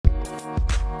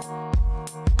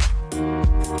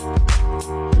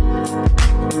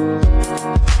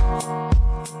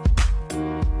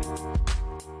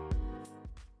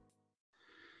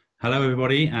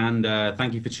everybody, and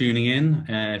thank you for tuning in.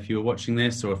 If you're watching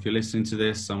this or if you're listening to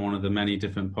this on one of the many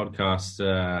different podcast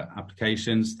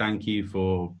applications, thank you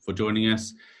for joining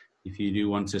us. If you do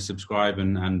want to subscribe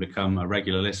and become a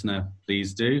regular listener,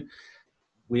 please do.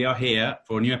 We are here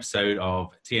for a new episode of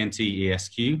TNT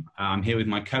ESQ. I'm here with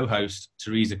my co-host,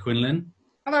 Teresa Quinlan.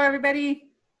 Hello, everybody.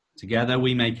 Together,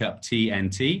 we make up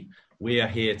TNT. We are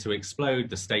here to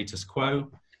explode the status quo.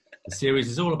 The series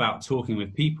is all about talking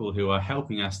with people who are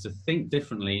helping us to think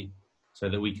differently so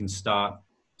that we can start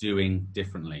doing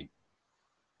differently.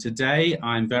 Today,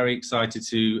 I'm very excited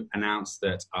to announce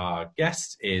that our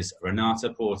guest is Renata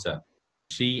Porter.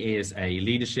 She is a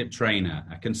leadership trainer,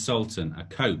 a consultant, a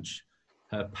coach.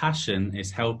 Her passion is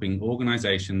helping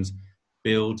organizations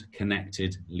build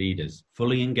connected leaders,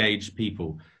 fully engaged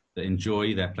people that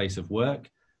enjoy their place of work,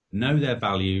 know their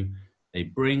value, they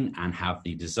bring and have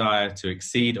the desire to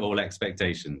exceed all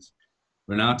expectations.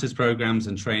 Renata's programs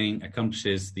and training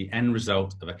accomplishes the end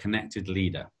result of a connected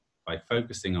leader by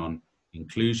focusing on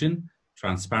inclusion,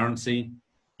 transparency,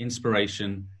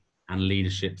 inspiration, and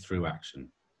leadership through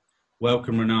action.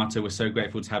 Welcome, Renata. We're so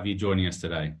grateful to have you joining us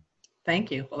today.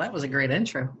 Thank you. Well, that was a great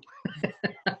intro.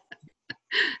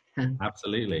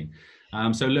 Absolutely.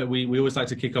 So look, we always like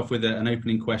to kick off with an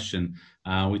opening question.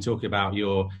 We talk about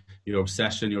your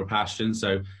obsession, your passion.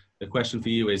 So the question for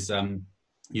you is,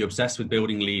 you're obsessed with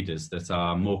building leaders that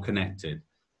are more connected.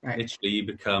 Right. Literally, you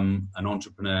become an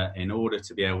entrepreneur in order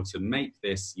to be able to make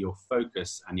this your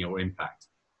focus and your impact.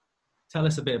 Tell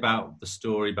us a bit about the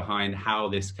story behind how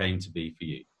this came to be for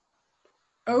you.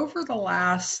 Over the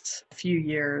last few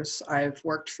years, I've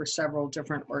worked for several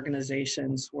different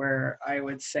organizations where I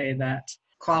would say that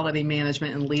quality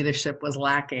management and leadership was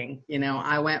lacking. You know,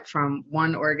 I went from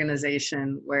one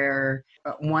organization where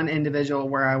one individual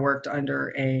where I worked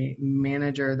under a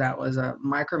manager that was a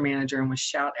micromanager and would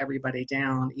shout everybody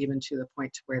down, even to the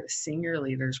point to where the senior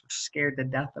leaders were scared to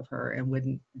death of her and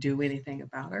wouldn't do anything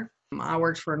about her. I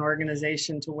worked for an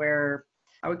organization to where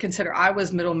I would consider I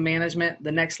was middle management,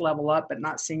 the next level up, but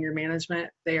not senior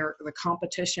management. The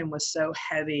competition was so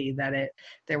heavy that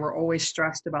they were always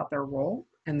stressed about their role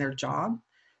and their job,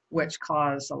 which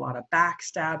caused a lot of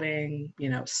backstabbing,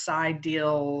 side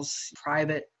deals,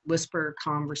 private whisper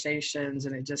conversations.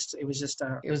 And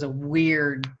it was a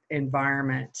weird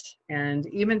environment. And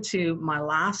even to my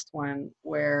last one,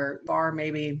 where bar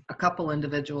maybe a couple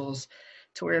individuals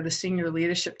to where the senior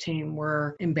leadership team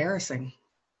were embarrassing.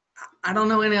 I don't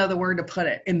know any other word to put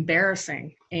it.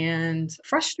 Embarrassing and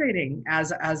frustrating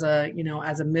as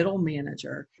a middle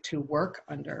manager to work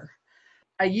under.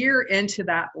 A year into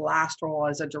that last role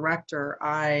as a director,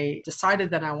 I decided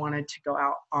that I wanted to go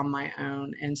out on my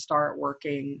own and start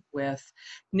working with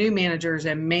new managers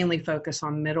and mainly focus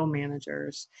on middle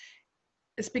managers.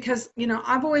 It's because,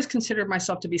 I've always considered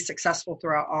myself to be successful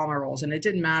throughout all my roles. And it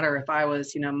didn't matter if I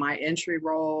was, my entry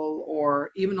role or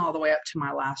even all the way up to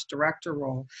my last director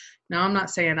role. Now, I'm not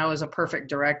saying I was a perfect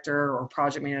director or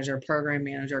project manager, program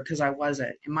manager, because I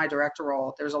wasn't. In my director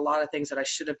role, there's a lot of things that I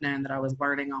should have known that I was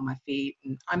learning on my feet.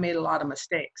 And I made a lot of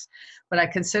mistakes. But I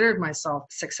considered myself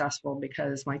successful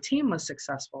because my team was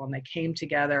successful and they came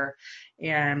together.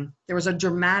 And there was a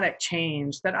dramatic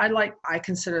change that I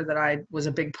consider that I was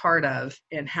a big part of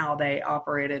in how they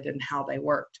operated and how they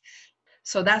worked.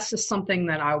 So that's just something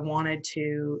that I wanted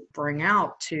to bring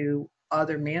out to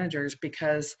other managers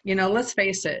because, let's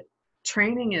face it,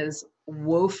 training is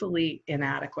woefully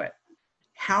inadequate.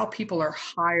 How people are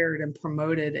hired and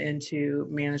promoted into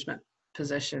management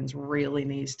positions really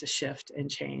needs to shift and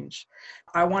change.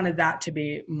 I wanted that to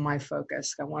be my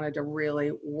focus. I wanted to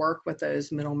really work with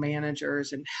those middle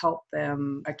managers and help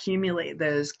them accumulate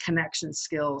those connection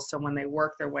skills. So when they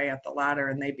work their way up the ladder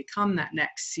and they become that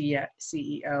next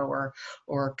CEO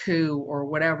or coup or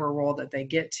whatever role that they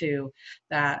get to,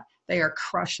 that they are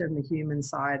crushing the human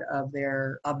side of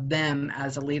them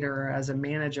as a leader or as a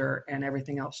manager, and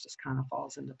everything else just kind of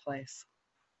falls into place.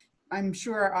 I'm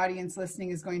sure our audience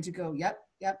listening is going to go, yep,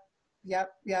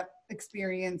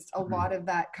 experienced a lot of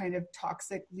that kind of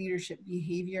toxic leadership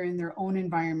behavior in their own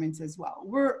environments as well.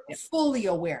 We're fully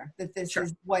aware that this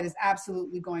is what is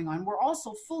absolutely going on. We're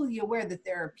also fully aware that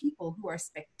there are people who are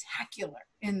spectacular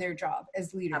in their job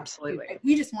as leaders. Absolutely.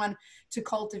 We just want to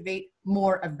cultivate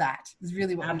more of that is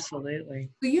really what absolutely.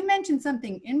 So you mentioned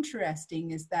something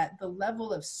interesting is that the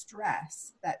level of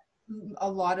stress that a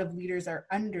lot of leaders are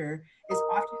under is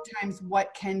oftentimes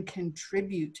what can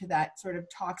contribute to that sort of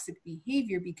toxic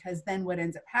behavior, because then what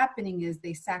ends up happening is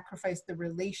they sacrifice the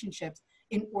relationships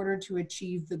in order to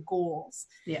achieve the goals.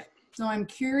 Yeah. So I'm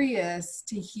curious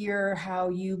to hear how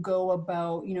you go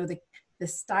about, the the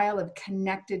style of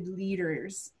connected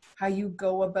leaders, how you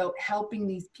go about helping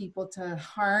these people to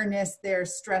harness their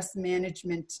stress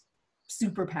management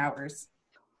superpowers?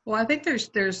 Well, I think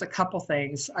there's a couple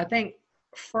things. I think,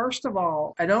 first of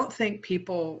all, I don't think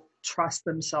people trust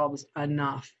themselves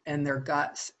enough in their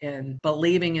guts in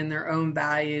believing in their own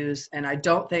values. And I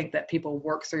don't think that people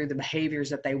work through the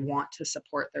behaviors that they want to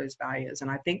support those values.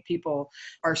 And I think people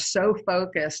are so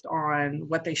focused on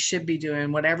what they should be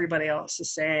doing, what everybody else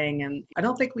is saying. And I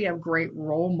don't think we have great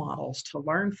role models to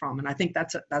learn from. And I think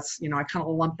that's I kind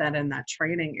of lump that in that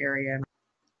training area.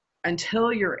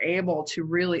 Until you're able to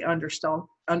really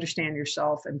understand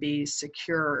yourself and be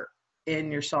secure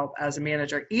in yourself as a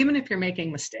manager, even if you're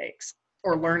making mistakes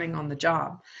or learning on the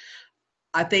job,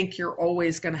 I think you're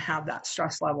always going to have that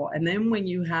stress level. And then when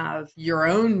you have your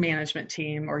own management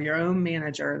team or your own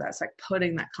manager that's like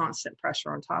putting that constant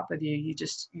pressure on top of you,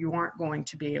 you aren't going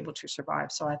to be able to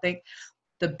survive. So I think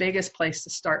the biggest place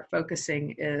to start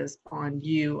focusing is on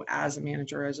you as a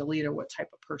manager, as a leader, what type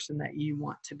of person that you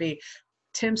want to be.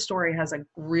 Tim Storey has a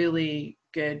really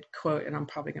good quote, and I'm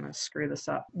probably going to screw this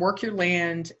up. Work your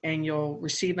land and you'll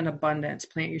receive an abundance.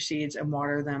 Plant your seeds and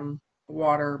water them,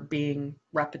 water being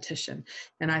repetition.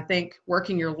 And I think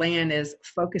working your land is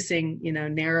focusing,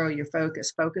 narrow your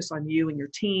focus on you and your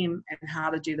team and how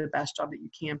to do the best job that you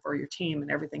can for your team,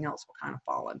 and everything else will kind of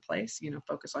fall in place.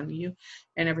 Focus on you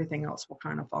and everything else will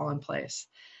kind of fall in place.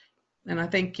 And I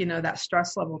think, that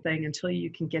stress level thing, until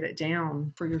you can get it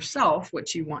down for yourself,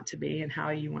 what you want to be and how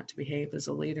you want to behave as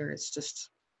a leader, it's just,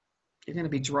 you're going to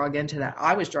be drug into that.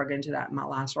 I was drug into that in my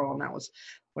last role. And that was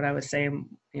what I was saying.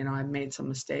 I made some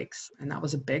mistakes, and that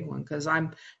was a big one because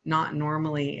I'm not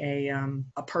normally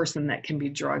a person that can be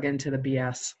drug into the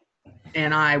BS.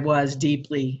 And I was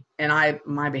deeply, and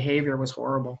my behavior was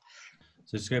horrible.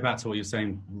 So just go back to what you were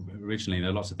saying originally.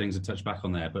 There are lots of things to touch back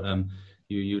on there, but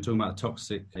you were talking about a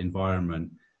toxic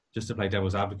environment. Just to play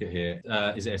devil's advocate here,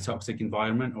 is it a toxic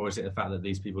environment, or is it the fact that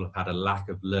these people have had a lack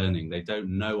of learning? They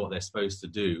don't know what they're supposed to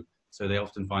do, so they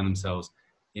often find themselves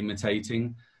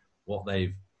imitating what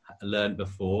they've learned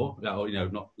before, or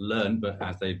not learned, but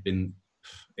as they've been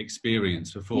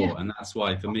experienced before. Yeah. And that's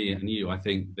why, for me and you, I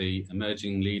think the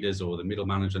emerging leaders or the middle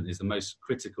management is the most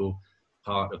critical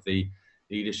part of the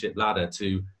leadership ladder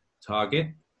to target.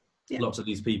 Yeah. Lots of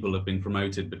these people have been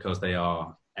promoted because they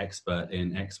are expert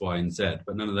in X, Y, and Z,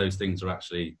 but none of those things are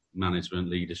actually management,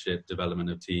 leadership, development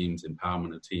of teams,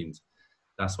 empowerment of teams.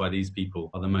 That's why these people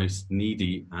are the most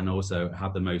needy and also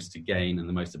have the most to gain and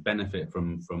the most to benefit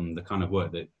from the kind of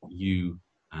work that you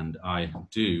and I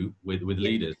do with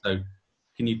leaders. So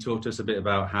can you talk to us a bit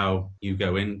about how you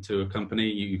go into a company?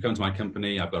 You come to my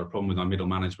company, I've got a problem with my middle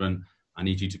management. I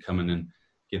need you to come in and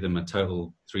give them a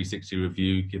total 360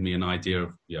 review, give me an idea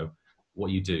of, what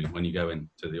you do when you go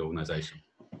into the organization.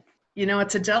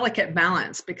 It's a delicate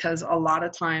balance because a lot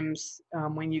of times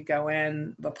when you go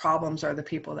in, the problems are the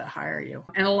people that hire you.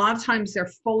 And a lot of times they're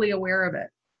fully aware of it,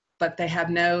 but they have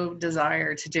no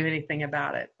desire to do anything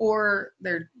about it, or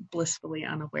they're blissfully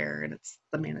unaware and it's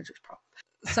the manager's problem.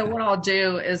 So what I'll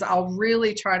do is I'll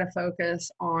really try to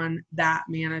focus on that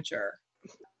manager.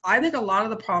 I think a lot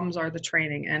of the problems are the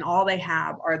training, and all they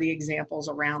have are the examples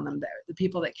around them, the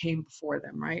people that came before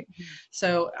them, right? Mm-hmm.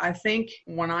 So I think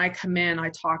when I come in, I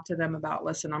talk to them about,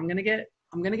 listen, I'm going to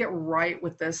get right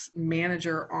with this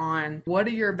manager on what are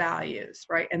your values,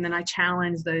 right? And then I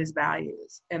challenge those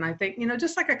values. And I think,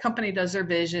 just like a company does their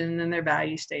vision and their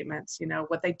value statements,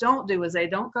 what they don't do is they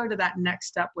don't go to that next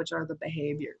step, which are the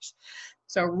behaviors.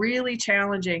 So really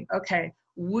challenging, okay,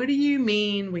 what do you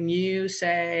mean when you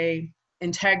say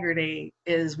integrity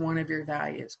is one of your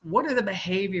values? What are the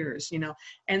behaviors,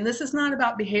 and this is not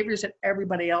about behaviors that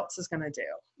everybody else is going to do.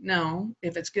 No,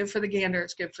 if it's good for the gander,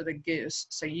 it's good for the goose.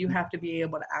 So you have to be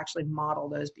able to actually model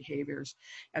those behaviors.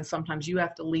 And sometimes you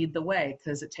have to lead the way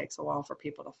because it takes a while for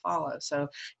people to follow. So,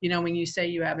 when you say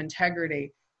you have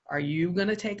integrity, are you going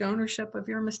to take ownership of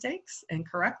your mistakes and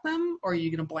correct them, or are you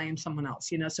going to blame someone else?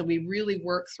 So we really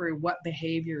work through what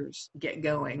behaviors get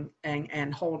going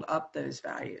and hold up those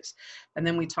values. And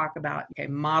then we talk about,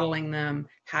 modeling them.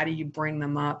 How do you bring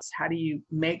them up? How do you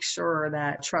make sure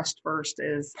that trust first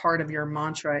is part of your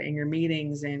mantra in your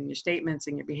meetings and your statements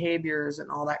and your behaviors and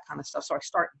all that kind of stuff? So I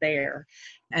start there.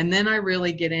 And then I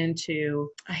really get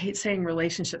into, I hate saying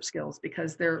relationship skills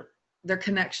because they're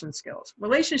connection skills.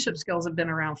 Relationship skills have been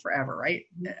around forever, right?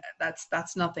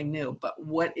 That's nothing new. But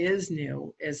what is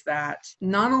new is that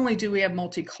not only do we have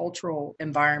multicultural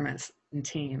environments and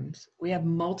teams, we have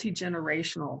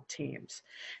multi-generational teams.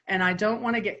 And I don't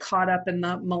want to get caught up in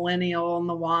the millennial and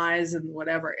the Ys and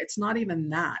whatever. It's not even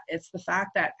that. It's the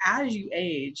fact that as you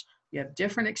age, You have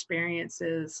different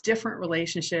experiences, different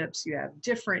relationships, you have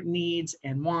different needs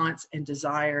and wants and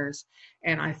desires.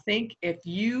 And I think if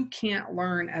you can't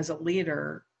learn as a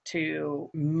leader to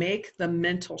make the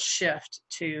mental shift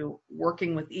to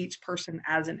working with each person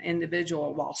as an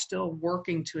individual while still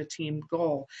working to a team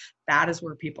goal, that is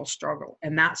where people struggle.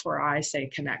 And that's where I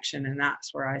say connection, and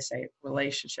that's where I say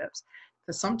relationships.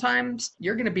 Because sometimes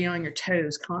you're going to be on your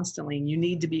toes constantly, and you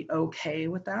need to be okay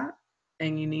with that.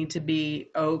 And you need to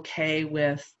be okay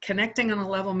with connecting on a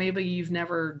level maybe you've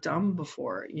never done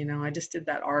before. You know, I just did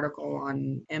that article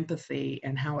on empathy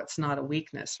and how it's not a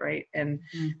weakness, right? And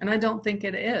I don't think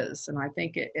it is. And I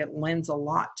think it lends a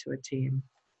lot to a team.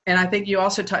 And I think you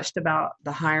also touched about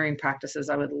the hiring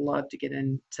practices. I would love to get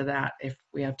into that if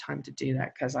we have time to do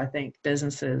that, because I think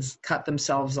businesses cut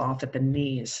themselves off at the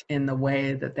knees in the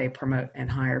way that they promote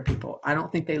and hire people. I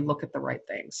don't think they look at the right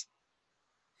things.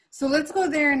 So let's go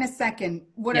there in a second.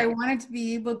 What I wanted to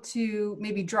be able to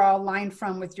maybe draw a line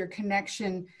from with your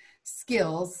connection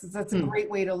skills, that's a great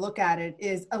way to look at it,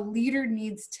 is a leader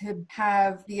needs to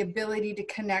have the ability to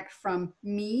connect from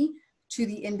me to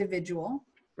the individual,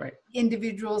 right?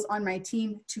 Individuals on my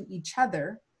team to each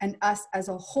other, and us as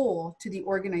a whole to the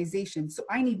organization. So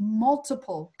I need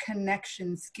multiple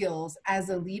connection skills as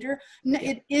a leader.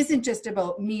 It isn't just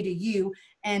about me to you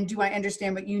and do I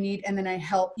understand what you need and then I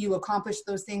help you accomplish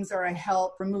those things, or I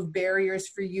help remove barriers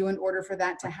for you in order for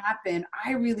that to happen.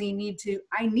 I need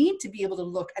to be able to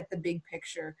look at the big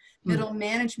picture. Middle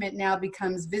management now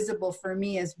becomes visible for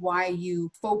me as why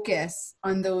you focus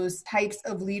on those types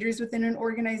of leaders within an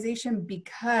organization,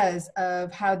 because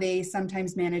of how they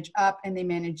sometimes manage up and they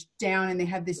manage down, and they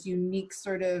have this unique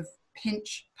sort of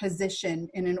pinch position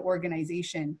in an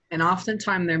organization. And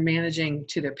oftentimes they're managing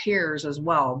to their peers as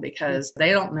well, because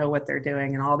they don't know what they're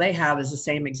doing and all they have is the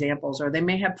same examples, or they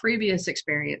may have previous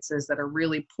experiences that are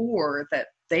really poor that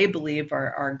they believe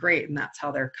are great, and that's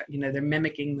how they're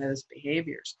mimicking those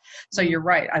behaviors. So you're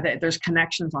right. I think there's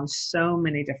connections on so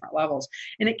many different levels,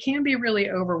 and it can be really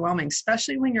overwhelming,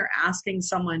 especially when you're asking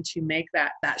someone to make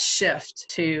that shift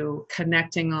to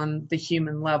connecting on the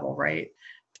human level, right?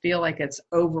 Feel like it's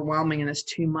overwhelming and it's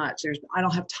too much. I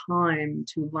don't have time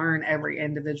to learn every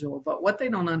individual. But what they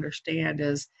don't understand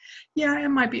is, it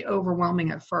might be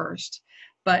overwhelming at first,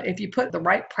 but if you put the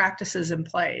right practices in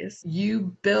place,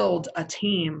 you build a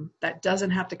team that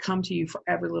doesn't have to come to you for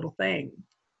every little thing.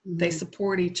 They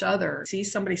support each other. See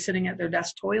somebody sitting at their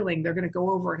desk toiling, they're going to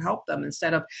go over and help them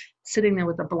instead of sitting there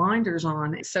with the blinders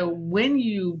on. So when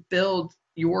you build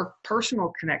your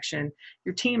personal connection,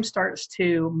 your team starts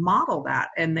to model that,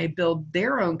 and they build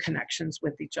their own connections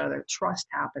with each other. Trust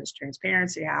happens,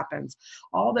 transparency happens.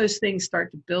 All those things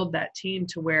start to build that team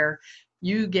to where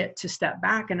you get to step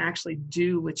back and actually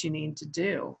do what you need to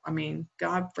do. I mean,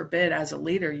 God forbid, as a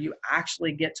leader, you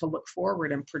actually get to look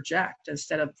forward and project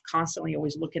instead of constantly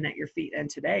always looking at your feet and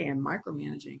today and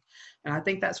micromanaging. And I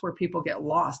think that's where people get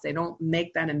lost. They don't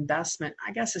make that investment.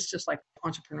 I guess it's just like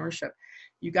entrepreneurship.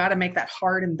 You got to make that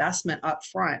hard investment up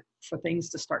front for things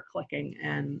to start clicking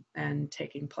and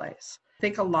taking place. I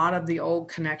think a lot of the old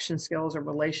connection skills or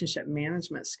relationship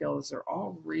management skills are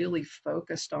all really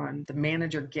focused on the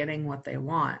manager getting what they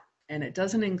want. And it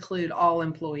doesn't include all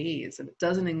employees, and it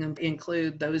doesn't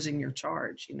include those in your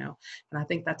charge, and I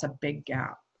think that's a big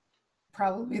gap.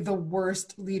 Probably the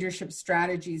worst leadership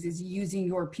strategies is using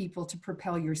your people to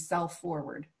propel yourself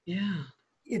forward. Yeah.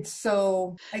 It's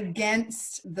so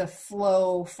against the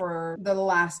flow for the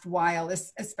last while,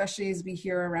 especially as we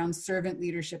hear around servant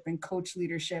leadership and coach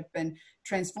leadership and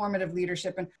transformative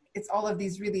leadership. And it's all of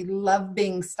these really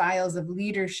loving styles of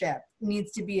leadership. It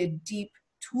needs to be a deep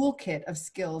toolkit of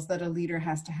skills that a leader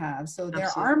has to have. So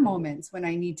there are moments when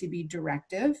I need to be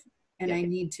directive, and I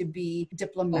need to be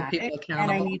diplomatic,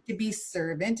 and I need to be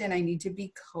servant, and I need to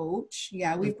be coach.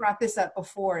 Yeah, we've brought this up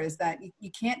before, is that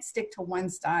you can't stick to one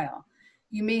style.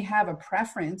 You may have a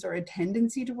preference or a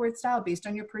tendency towards style based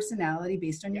on your personality,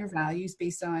 based on your values,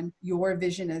 based on your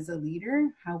vision as a leader.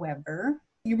 However,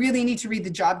 you really need to read the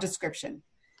job description.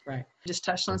 Right. Just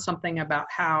touched on something about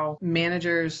how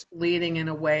managers leading in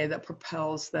a way that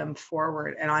propels them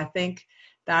forward. And I think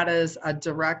that is a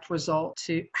direct result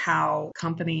to how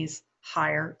companies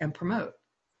hire and promote.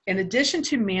 In addition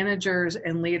to managers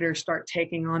and leaders start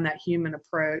taking on that human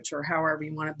approach, or however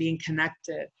you want to, being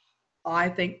connected, I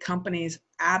think companies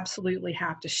absolutely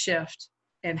have to shift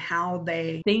in how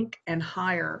they think and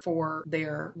hire for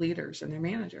their leaders and their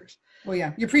managers. Well,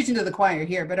 yeah, you're preaching to the choir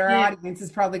here, but our audience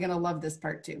is probably going to love this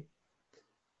part too.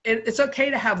 it's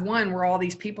okay to have one where all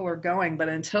these people are going, but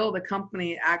until the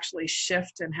company actually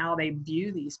shift in how they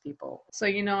view these people. So,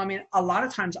 I mean, a lot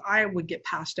of times I would get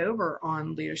passed over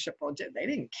on leadership roles. They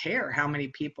didn't care how many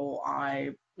people I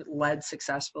led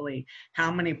successfully, how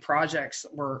many projects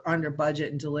were under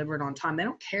budget and delivered on time. They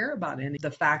don't care about the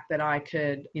fact that I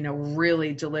could,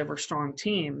 really deliver strong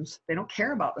teams. They don't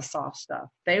care about the soft stuff.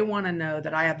 They want to know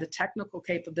that I have the technical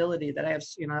capability, that I have,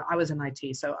 I was in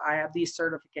IT, so I have these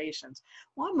certifications.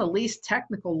 Well, I'm the least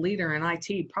technical leader in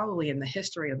IT probably in the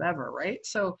history of ever, right?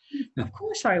 So of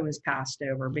course I was passed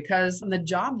over, because in the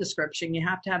job description, you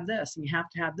have to have this, and you have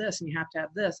to have this, and you have to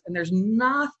have this. And there's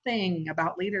nothing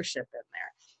about leadership in there.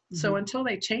 So until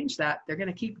they change that, they're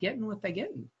going to keep getting what they're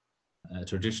getting. A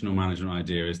traditional management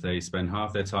idea is they spend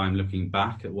half their time looking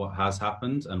back at what has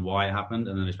happened and why it happened,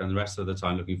 and then they spend the rest of the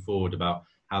time looking forward about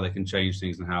how they can change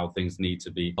things and how things need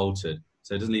to be altered.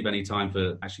 So it doesn't leave any time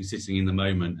for actually sitting in the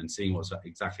moment and seeing what's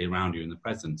exactly around you in the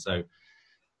present. So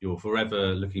you're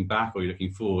forever looking back, or you're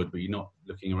looking forward, but you're not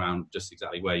looking around just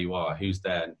exactly where you are, who's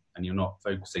there, and you're not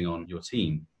focusing on your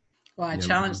team. Well, I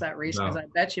challenge that, Reese, because I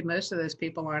bet you most of those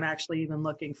people aren't actually even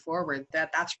looking forward.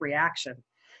 That's reaction.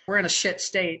 We're in a shit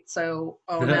state, so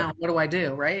now what do I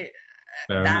do, right?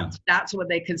 That's what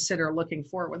they consider looking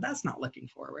forward. That's not looking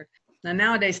forward. Now,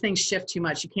 nowadays, things shift too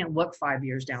much. You can't look 5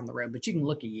 years down the road, but you can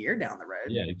look a year down the road.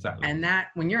 Yeah, exactly. And that,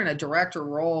 when you're in a director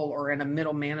role or in a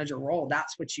middle manager role,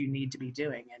 that's what you need to be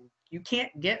doing. And you can't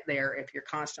get there if you're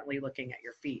constantly looking at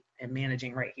your feet and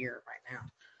managing right here, right now.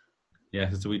 Yeah,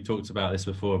 so we talked about this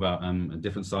before about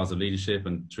different styles of leadership,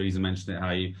 and Teresa mentioned it,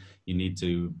 how you need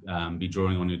to be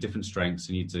drawing on your different strengths.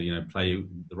 You need to play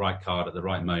the right card at the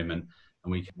right moment,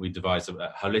 and we devised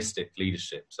a holistic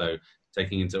leadership. So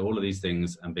taking into all of these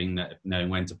things and knowing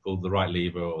when to pull the right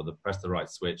lever or press the right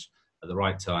switch at the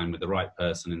right time with the right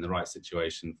person in the right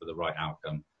situation for the right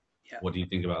outcome. Yeah. What do you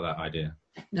think about that idea?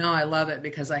 No, I love it,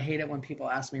 because I hate it when people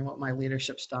ask me what my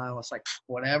leadership style is. Like,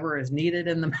 whatever is needed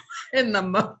in the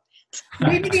moment.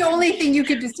 Maybe the only thing you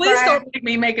could describe. Please don't make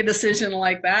me make a decision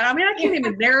like that. I mean, I can't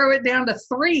even narrow it down to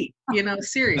 3,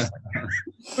 seriously.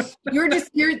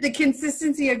 The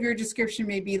consistency of your description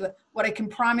may be what I can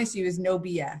promise you is no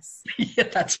BS. Yeah,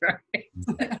 that's right.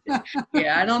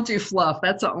 Yeah, I don't do fluff.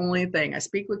 That's the only thing. I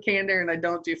speak with candor, and I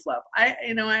don't do fluff. I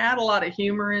add a lot of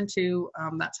humor into,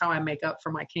 that's how I make up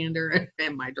for my candor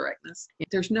and my directness.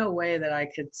 There's no way that I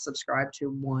could subscribe to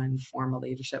one form of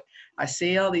leadership. I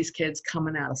see all these kids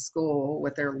coming out of school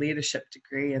with their leadership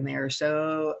degree, and they are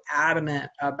so adamant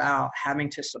about having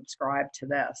to subscribe to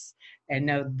this and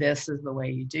know this is the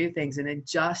way you do things. And it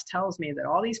just tells me that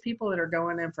all these people that are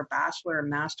going in for bachelor and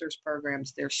master's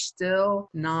programs, they're still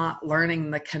not learning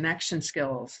the connection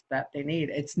skills that they need.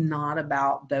 It's not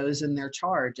about those in their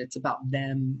charge. It's about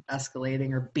them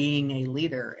escalating or being a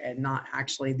leader, and not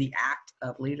actually the act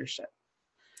of leadership.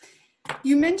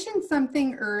 You mentioned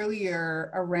something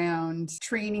earlier around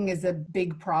training is a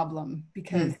big problem,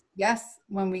 because yes,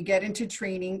 when we get into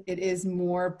training, it is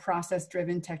more process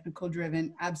driven, technical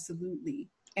driven. Absolutely.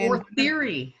 Or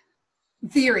theory.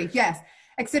 Theory. Yes.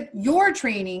 Except your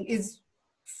training is,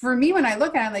 for me, when I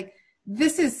look at it, like,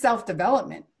 this is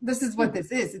self-development. This is what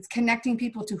this is. It's connecting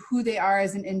people to who they are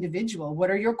as an individual. What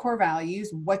are your core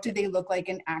values? What do they look like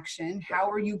in action? How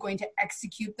are you going to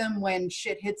execute them when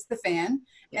shit hits the fan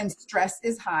and stress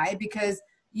is high? Because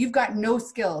you've got no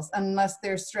skills unless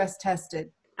they're stress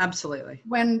tested. Absolutely.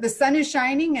 When the sun is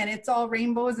shining and it's all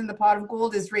rainbows and the pot of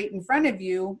gold is right in front of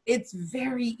you, it's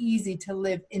very easy to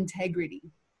live integrity.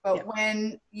 But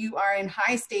when you are in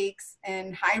high stakes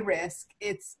and high risk,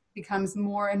 it's becomes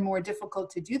more and more difficult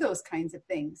to do those kinds of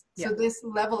things. So this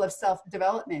level of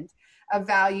self-development, of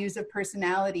values, of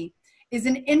personality is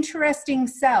an interesting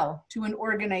sell to an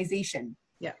organization.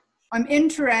 Yeah. I'm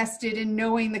interested in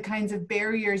knowing the kinds of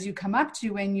barriers you come up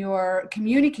to when you're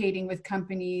communicating with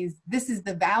companies. This is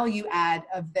the value add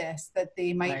of this, that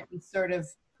they might be sort of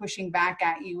pushing back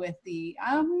at you with the,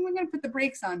 we're going to put the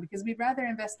brakes on because we'd rather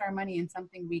invest our money in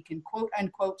something we can quote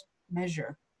unquote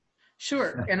measure.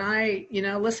 Sure. And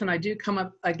I do come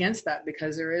up against that,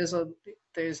 because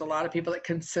there's a lot of people that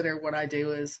consider what I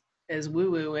do as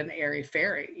woo-woo and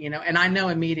airy-fairy, and I know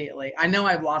immediately. I know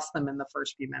I've lost them in the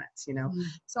first few minutes,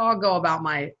 So I'll go about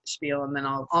my spiel, and then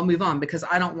I'll move on, because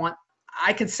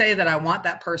I could say that I want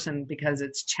that person because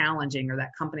it's challenging, or that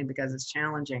company because it's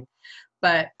challenging,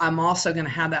 but I'm also going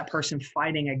to have that person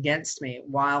fighting against me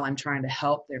while I'm trying to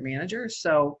help their manager.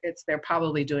 So they're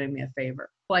probably doing me a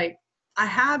favor. Like, I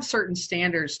have certain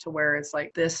standards to where it's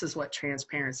like, this is what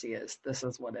transparency is. This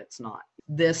is what it's not.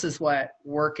 This is what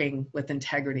working with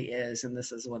integrity is, and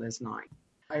this is what it's not.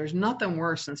 There's nothing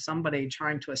worse than somebody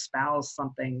trying to espouse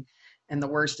something and the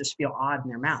words just feel odd in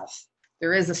their mouth.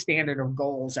 There is a standard of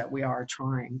goals that we are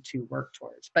trying to work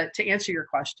towards. But to answer your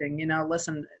question,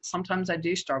 listen, sometimes I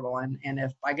do struggle. And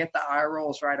if I get the eye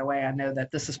rolls right away, I know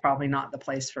that this is probably not the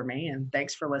place for me. And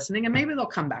thanks for listening. And maybe they'll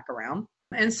come back around.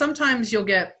 And sometimes you'll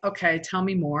get, okay, tell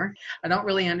me more. I don't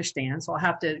really understand. So I'll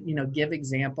have to, give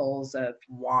examples of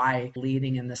why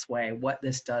leading in this way, what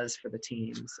this does for the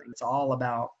teams. It's all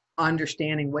about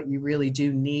understanding what you really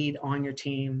do need on your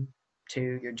team,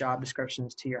 to your job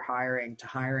descriptions, to your hiring, to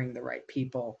hiring the right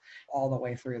people, all the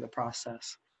way through the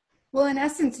process. Well, in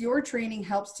essence, your training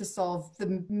helps to solve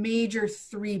the major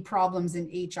 3 problems in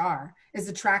HR: is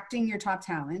attracting your top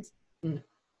talent,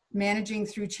 managing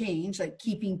through change, like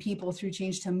keeping people through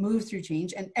change, to move through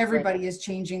change. And everybody is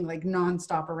changing like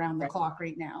nonstop around the clock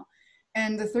right now.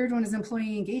 And the third one is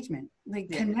employee engagement.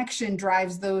 Connection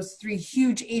drives those 3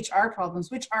 huge HR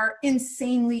problems, which are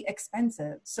insanely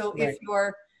expensive. So if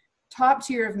your top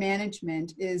tier of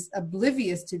management is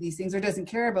oblivious to these things or doesn't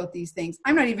care about these things,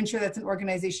 I'm not even sure that's an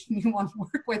organization you want to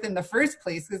work with in the first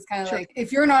place. It's kind of like,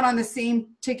 if you're not on the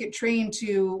same ticket train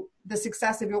to the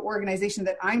success of your organization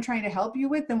that I'm trying to help you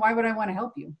with, then why would I want to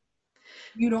help you?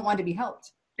 You don't want to be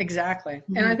helped. Exactly.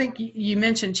 Mm-hmm. And I think you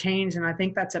mentioned change, and I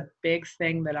think that's a big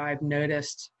thing that I've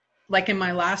noticed. Like in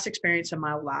my last experience, in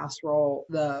my last role,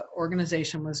 the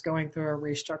organization was going through a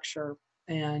restructure.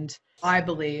 And I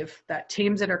believe that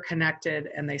teams that are connected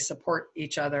and they support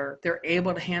each other, they're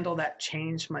able to handle that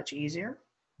change much easier,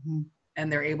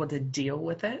 and they're able to deal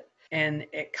with it. And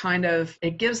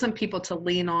it gives them people to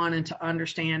lean on and to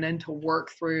understand and to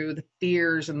work through the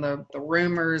fears and the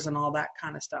rumors and all that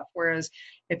kind of stuff. Whereas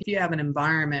if you have an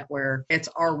environment where it's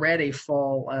already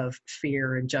full of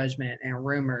fear and judgment and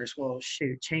rumors, well,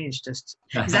 shoot, change just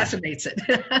exacerbates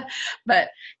it. But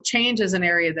change is an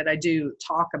area that I do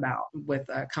talk about with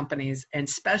companies, and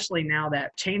especially now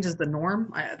that change is the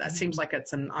norm. That seems like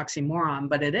it's an oxymoron,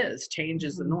 but it is. Change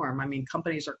is the norm. I mean,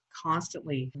 companies are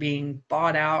constantly being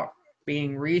bought out,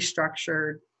 being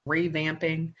restructured,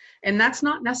 revamping. And that's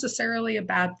not necessarily a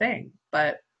bad thing,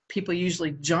 but people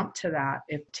usually jump to that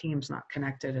if the team's not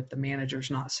connected, if the manager's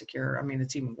not secure. I mean,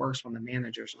 it's even worse when the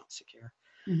manager's not secure.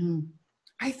 Mm-hmm.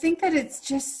 I think that it's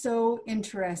just so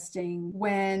interesting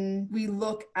when we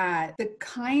look at the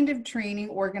kind of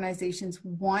training organizations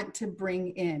want to bring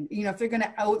in. If they're going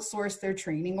to outsource their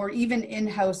training or even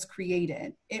in-house create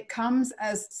it, it comes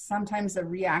as sometimes a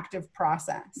reactive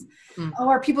process. Oh,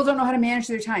 our people don't know how to manage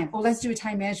their time. Oh, let's do a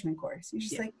time management course. You're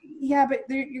just like, yeah, but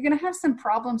you're going to have some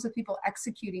problems with people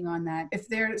executing on that if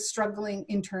they're struggling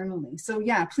internally. So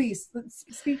yeah, please let's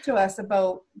speak to us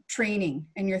about training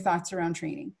and your thoughts around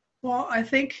training. Well, I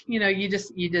think, you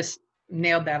just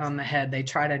nailed that on the head. They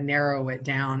try to narrow it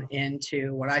down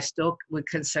into what I still would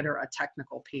consider a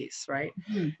technical piece, right?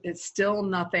 Mm-hmm. It's still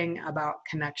nothing about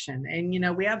connection.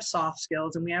 And, we have soft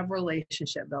skills and we have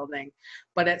relationship building,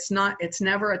 but it's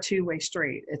never a two-way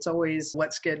street. It's always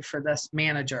what's good for this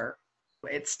manager.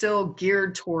 It's still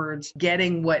geared towards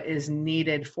getting what is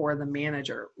needed for the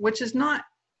manager, which is not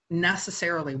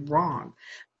necessarily wrong,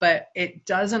 but it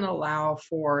doesn't allow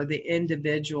for the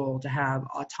individual to have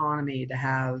autonomy, to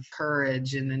have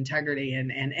courage and integrity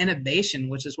and innovation,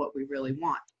 which is what we really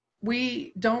want.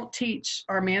 We don't teach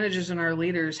our managers and our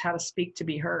leaders how to speak to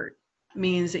be heard. It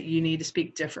means that you need to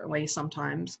speak differently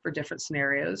sometimes for different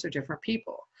scenarios or different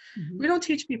people. Mm-hmm. We don't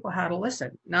teach people how to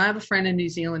listen. Now, I have a friend in New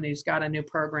Zealand who's got a new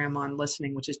program on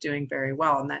listening, which is doing very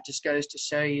well. And that just goes to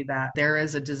show you that there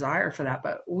is a desire for that.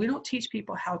 But we don't teach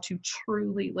people how to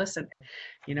truly listen.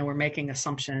 We're making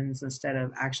assumptions instead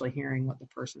of actually hearing what the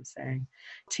person's saying.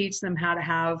 Teach them how to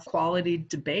have quality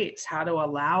debates, how to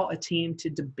allow a team to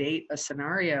debate a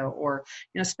scenario, or,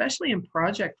 especially in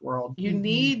project world, you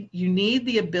need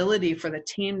the ability for the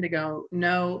team to go,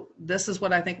 no, this is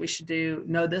what I think we should do.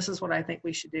 No, this is what I think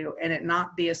we should do. And it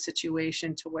not be a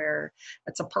situation to where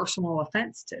it's a personal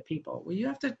offense to people. Well, you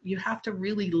have to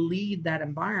really lead that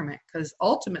environment, because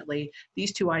ultimately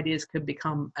these two ideas could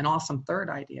become an awesome third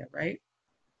idea, right?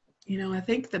 I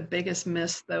think the biggest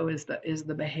miss though is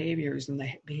the behaviors and the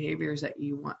behaviors that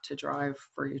you want to drive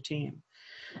for your team.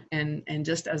 And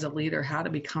just as a leader, how to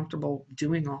be comfortable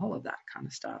doing all of that kind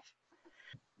of stuff.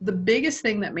 The biggest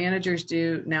thing that managers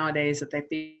do nowadays that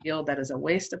they feel that is a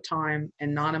waste of time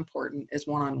and not important is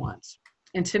one-on-ones.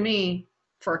 And to me,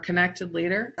 for a connected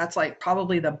leader, that's like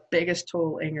probably the biggest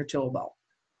tool in your tool belt.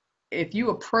 If you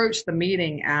approach the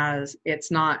meeting as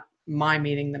it's not my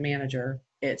meeting, the manager,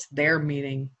 it's their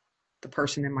meeting, the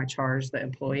person in my charge, the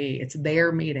employee, it's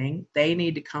their meeting. They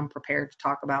need to come prepared to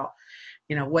talk about,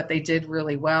 what they did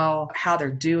really well, how they're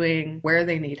doing, where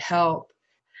they need help.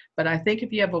 But I think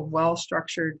if you have a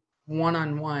well-structured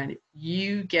one-on-one,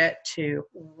 you get to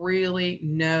really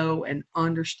know and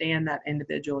understand that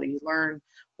individual. You learn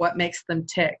what makes them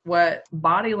tick, what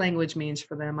body language means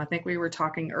for them. I think we were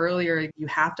talking earlier, you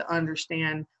have to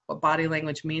understand what body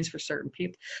language means for certain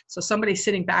people. So somebody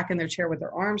sitting back in their chair with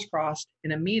their arms crossed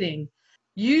in a meeting,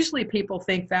 usually people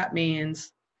think that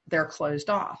means they're closed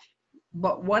off.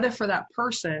 But what if for that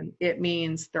person, it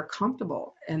means they're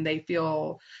comfortable and they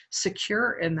feel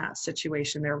secure in that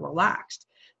situation, they're relaxed.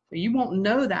 So you won't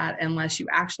know that unless you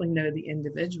actually know the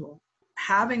individual.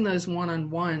 Having those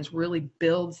one-on-ones really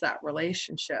builds that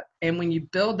relationship. And when you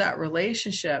build that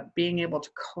relationship, being able to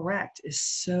correct is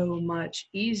so much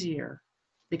easier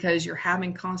because you're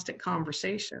having constant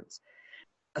conversations.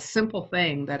 A simple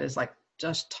thing that is like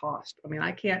just tossed. I mean,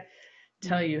 I can't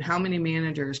tell you how many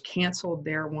managers canceled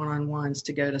their one-on-ones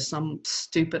to go to some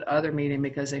stupid other meeting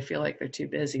because they feel like they're too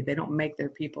busy. They don't make their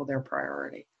people their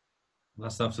priority.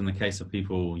 That's often the case of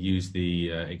people use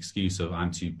the excuse of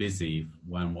I'm too busy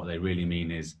when what they really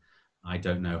mean is I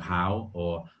don't know how,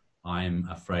 or I'm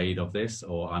afraid of this,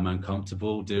 or I'm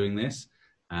uncomfortable doing this.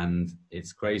 And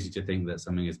it's crazy to think that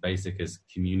something as basic as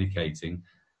communicating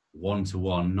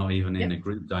one-to-one, not even in a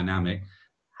group dynamic,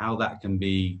 how that can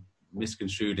be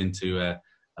misconstrued into a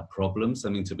problem,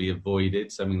 something to be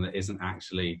avoided, something that isn't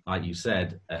actually, like you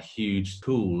said, a huge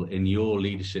tool in your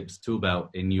leadership's tool belt,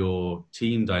 in your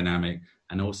team dynamic,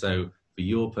 and also for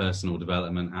your personal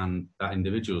development and that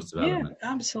individual's development.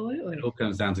 Yeah, absolutely. It all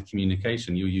comes down to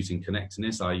communication. You're using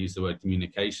connectedness. I use the word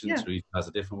communication. Yeah. Teresa has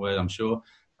a different word, I'm sure.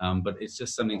 But it's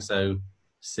just something so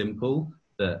simple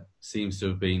that seems to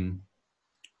have been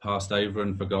passed over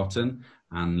and forgotten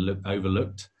and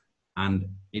overlooked. And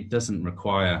it doesn't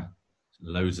require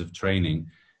loads of training.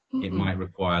 It might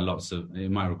require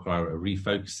a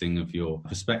refocusing of your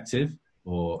perspective,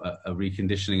 or a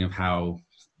reconditioning of how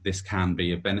this can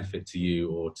be a benefit to you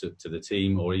or to the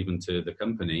team or even to the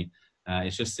company.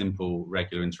 It's just simple,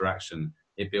 regular interaction.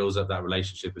 It builds up that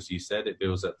relationship, as you said. It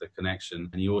builds up the connection.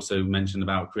 And you also mentioned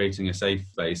about creating a safe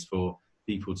space for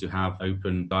people to have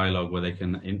open dialogue where they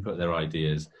can input their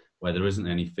ideas, where there isn't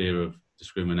any fear of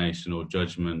discrimination or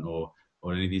judgment or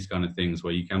any of these kind of things,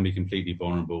 where you can be completely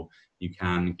vulnerable. You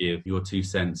can give your 2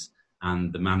 cents,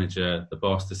 and the manager, the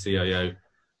boss, the CIO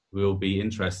will be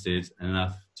interested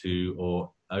enough to,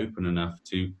 or open enough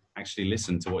to actually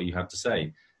listen to what you have to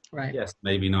say. Right. Yes,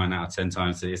 maybe 9 out of 10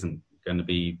 times it isn't going to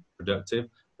be productive,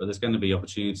 but there's going to be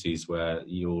opportunities where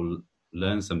you'll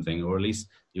learn something, or at least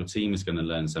your team is going to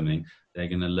learn something. They're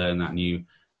going to learn that new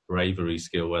bravery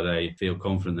skill where they feel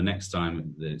confident the next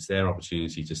time it's their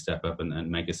opportunity to step up and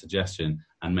make a suggestion.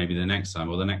 And maybe the next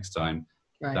time,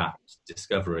 right, that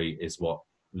discovery is what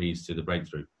leads to the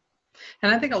breakthrough.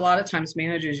 And I think a lot of times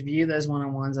managers view those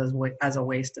one-on-ones as a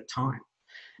waste of time.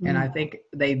 And I think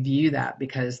they view that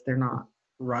because they're not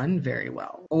run very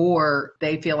well, or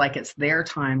they feel like it's their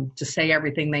time to say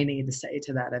everything they need to say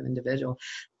to that individual.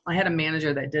 I had a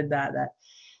manager that did that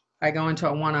I go into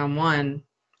a one-on-one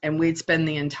and we'd spend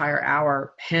the entire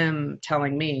hour him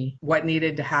telling me what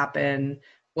needed to happen,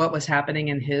 what was happening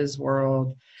in his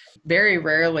world. Very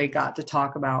rarely got to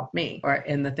talk about me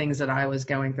and the things that I was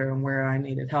going through and where I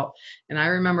needed help. And I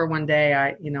remember one day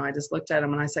I just looked at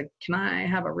him and I said, "Can I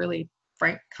have a really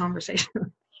frank conversation?"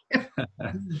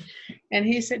 And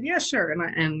he said, "Yeah, sure."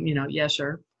 Yeah,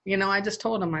 sure. I just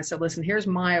told him, I said, "Listen, here's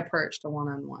my approach to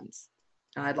one-on-ones.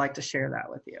 And I'd like to share that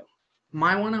with you.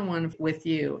 My one-on-one with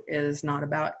you is not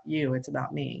about you. It's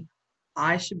about me.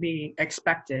 I should be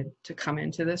expected to come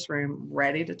into this room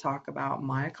ready to talk about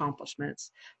my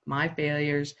accomplishments, my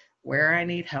failures, where I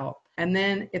need help. And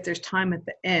then if there's time at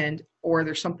the end, or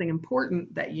there's something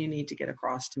important that you need to get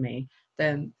across to me,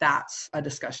 then that's a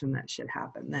discussion that should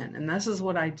happen then." And this is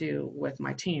what I do with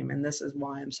my team. And this is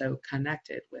why I'm so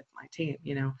connected with my team.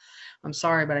 I'm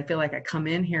sorry, but I feel like I come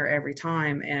in here every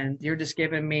time and you're just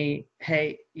giving me,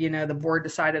 "Hey, the board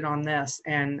decided on this,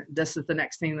 and this is the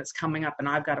next thing that's coming up, and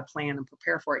I've got to plan and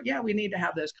prepare for it." Yeah, we need to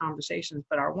have those conversations,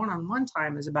 but our one-on-one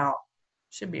time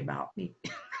should be about me.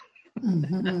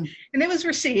 And it was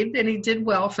received, and he did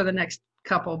well for the next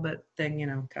couple, but then,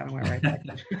 kind of went right back.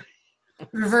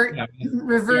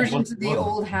 Reversion to the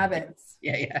old habits.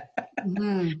 Yeah.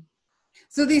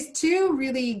 So these two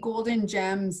really golden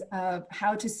gems of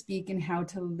how to speak and how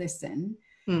to listen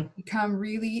become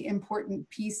really important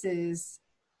pieces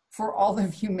for all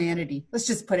of humanity. Let's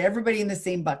just put everybody in the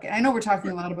same bucket. I know we're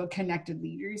talking a lot about connected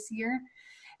leaders here.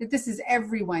 This is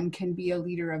everyone can be a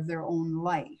leader of their own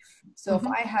life. So if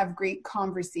I have great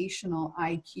conversational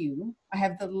IQ, I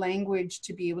have the language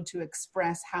to be able to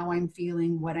express how I'm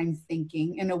feeling, what I'm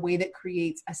thinking in a way that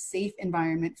creates a safe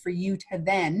environment for you to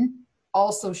then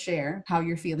also share how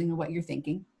you're feeling and what you're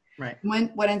thinking. Right.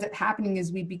 What ends up happening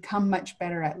is we become much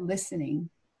better at listening,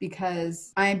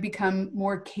 because I become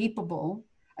more capable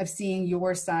of seeing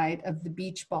your side of the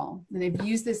beach ball. And I've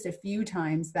used this a few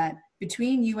times, that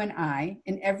between you and I,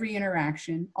 in every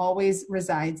interaction, always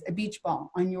resides a beach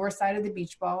ball. On your side of the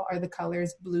beach ball are the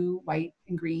colors blue, white,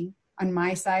 and green. On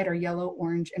my side are yellow,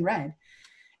 orange, and red.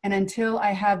 And until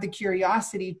I have the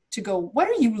curiosity to go, what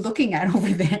are you looking at over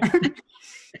there?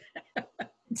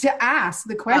 To ask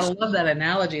the question. I love that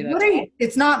analogy. What are you?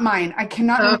 It's not mine. I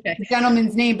cannot remember the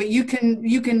gentleman's name, but you can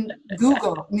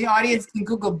Google, the audience can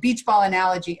Google beach ball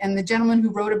analogy, and the gentleman who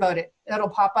wrote about it, that'll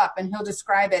pop up, and he'll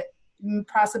describe it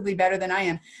possibly better than I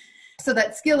am. So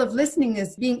that skill of listening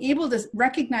is being able to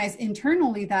recognize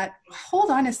internally that,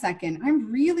 hold on a second, I'm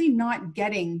really not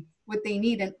getting what they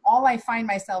need. And all I find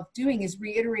myself doing is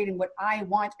reiterating what I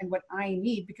want and what I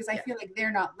need, because I feel like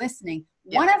they're not listening.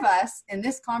 One of us in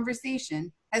this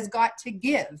conversation has got to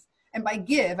give. And by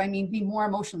give, I mean be more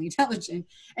emotionally intelligent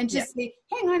and just say,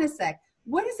 hang on a sec,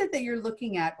 what is it that you're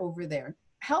looking at over there?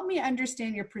 Help me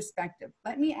understand your perspective.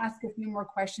 Let me ask a few more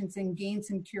questions and gain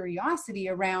some curiosity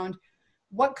around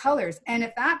what colors. And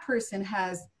if that person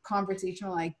has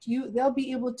conversational IQ, they'll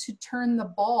be able to turn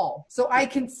the ball so I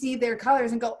can see their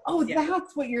colors and go, oh,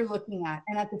 that's what you're looking at.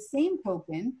 And at the same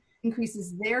token,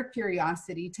 increases their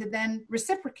curiosity to then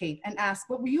reciprocate and ask,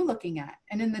 what were you looking at?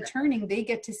 And in the turning, they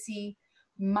get to see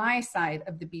my side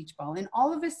of the beach ball. And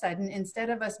all of a sudden,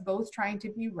 instead of us both trying to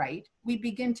be right, we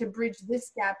begin to bridge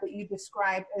this gap that you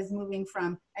described as moving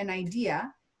from an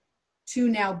idea to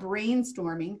now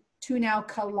brainstorming, to now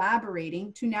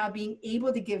collaborating, to now being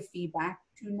able to give feedback,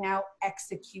 to now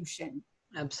execution.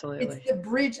 Absolutely. It's the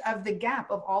bridge of the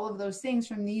gap of all of those things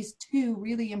from these two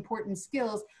really important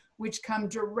skills, which come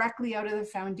directly out of the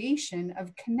foundation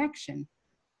of connection.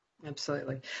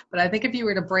 Absolutely. But I think if you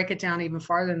were to break it down even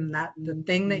farther than that, the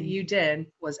thing that you did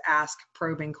was ask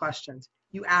probing questions.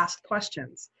 You asked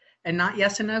questions, and not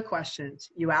yes and no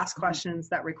questions. You asked questions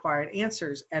that required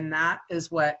answers. And that is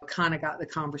what kind of got the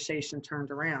conversation turned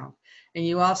around. And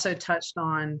you also touched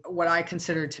on what I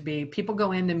consider to be, people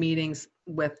go into meetings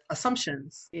with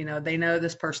assumptions. You know, they know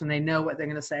this person, they know what they're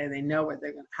going to say, they know what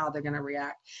how they're going to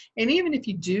react. And even if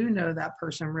you do know that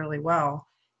person really well,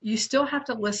 you still have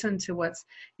to listen to what's,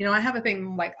 I have a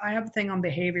thing on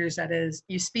behaviors that is,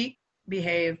 you speak,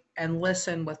 behave, and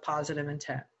listen with positive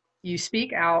intent. You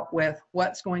speak out with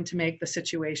what's going to make the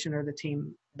situation or the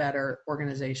team better,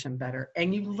 organization better,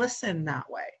 and you listen that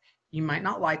way. You might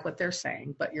not like what they're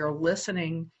saying, but you're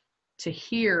listening to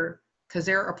hear, because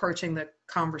they're approaching the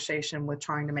conversation with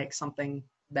trying to make something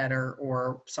better,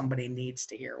 or somebody needs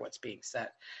to hear what's being said.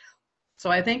 So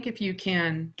I think if you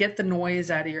can get the noise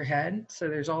out of your head, so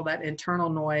there's all that internal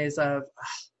noise of,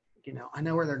 I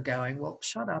know where they're going. Well,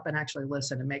 shut up and actually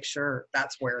listen and make sure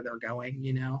that's where they're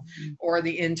going, or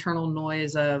the internal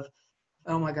noise of,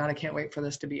 oh my God, I can't wait for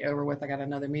this to be over with. I got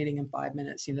another meeting in 5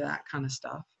 minutes, that kind of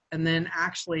stuff. And then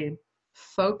actually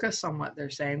focus on what they're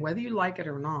saying, whether you like it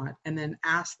or not, and then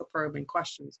ask the probing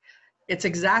questions. It's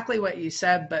exactly what you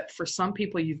said, but for some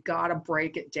people, you've got to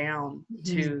break it down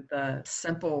to the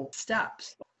simple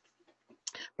steps.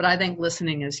 But I think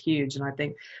listening is huge. And I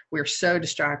think we're so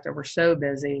distracted. We're so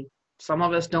busy. Some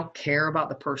of us don't care about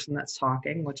the person that's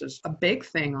talking, which is a big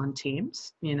thing on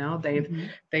teams.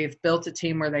 They've built a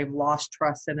team where they've lost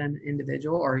trust in an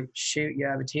individual, or shoot, you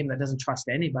have a team that doesn't trust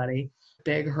anybody.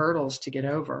 Big hurdles to get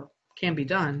over. Can be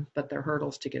done, but they're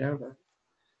hurdles to get over.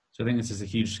 So I think this is a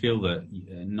huge skill that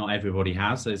not everybody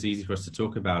has. So it's easy for us to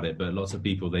talk about it, but lots of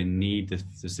people, they need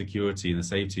the security and the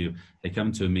safety. They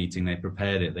come to a meeting, they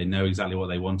prepared it, they know exactly what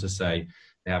they want to say.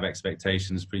 They have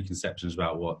expectations, preconceptions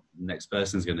about what the next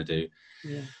person's going to do.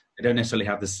 Yeah. They don't necessarily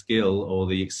have the skill or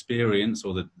the experience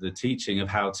or the teaching of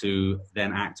how to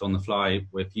then act on the fly.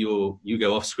 If you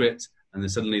go off script and then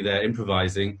suddenly they're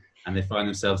improvising and they find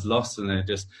themselves lost and they're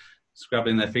just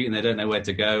scrabbling their feet and they don't know where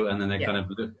to go, and then they kind of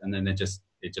look, and then it just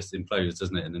implodes,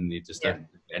 doesn't it? And then you just don't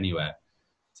get anywhere.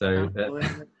 So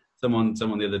someone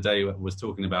the other day was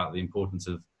talking about the importance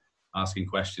of asking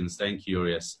questions, staying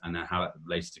curious, and how it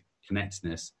relates to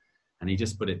connectedness. And he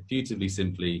just put it beautifully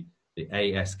simply: the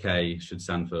ASK should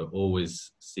stand for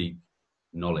always seek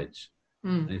knowledge.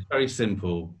 And it's very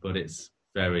simple, but it's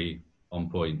very on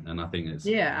point. And I think it's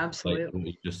absolutely like what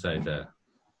you just said there.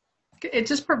 It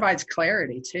just provides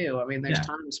clarity too. I mean, there's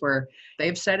times where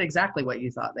they've said exactly what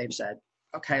you thought they've said.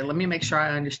 Okay, let me make sure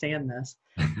I understand this.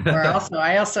 Or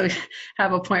I also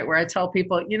have a point where I tell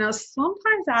people,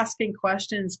 sometimes asking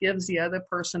questions gives the other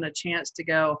person a chance to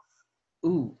go,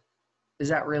 ooh, is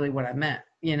that really what I meant?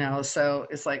 So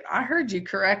it's like, I heard you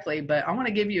correctly, but I want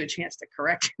to give you a chance to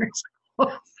correct yourself.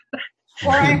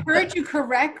 Or I heard you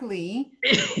correctly.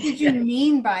 What did you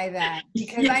mean by that?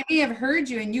 Because I may have heard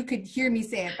you and you could hear me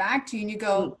say it back to you and you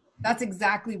go, that's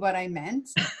exactly what I meant.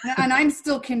 And I'm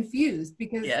still confused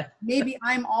because maybe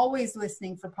I'm always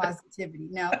listening for positivity.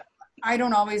 Now, I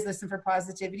don't always listen for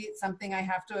positivity. It's something I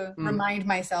have to remind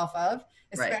myself of,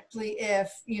 especially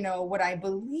if, you know, what I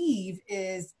believe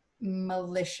is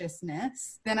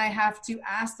maliciousness. Then I have to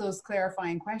ask those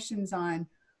clarifying questions on,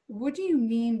 what do you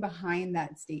mean behind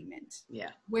that statement?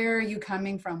 Yeah. Where are you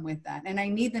coming from with that? And I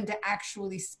need them to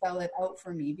actually spell it out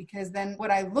for me, because then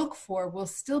what I look for will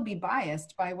still be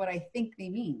biased by what I think they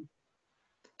mean.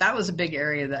 That was a big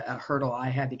area, that a hurdle I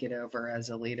had to get over as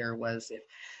a leader, was if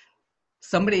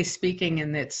somebody's speaking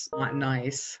and it's not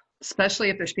nice, especially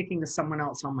if they're speaking to someone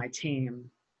else on my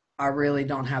team, I really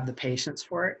don't have the patience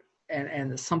for it.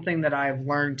 And it's something that I've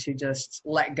learned to just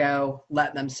let go,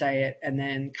 let them say it, and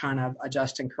then kind of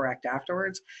adjust and correct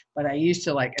afterwards. But I used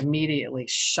to like immediately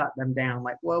shut them down,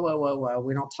 like, whoa,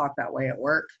 we don't talk that way at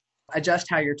work. Adjust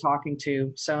how you're talking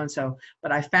to so-and-so.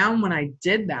 But I found when I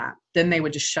did that, then they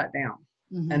would just shut down,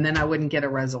 and then I wouldn't get a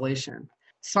resolution.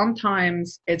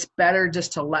 Sometimes it's better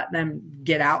just to let them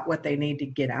get out what they need to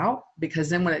get out, because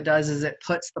then what it does is it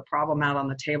puts the problem out on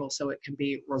the table so it can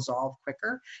be resolved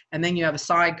quicker. And then you have a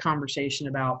side conversation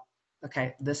about,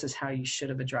 okay, this is how you should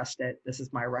have addressed it. This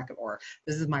is my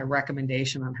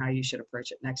recommendation on how you should approach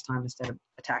it next time. Instead of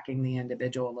attacking the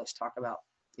individual, let's talk about,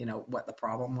 you know, what the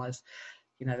problem was,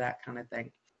 you know, that kind of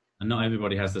thing. And not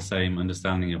everybody has the same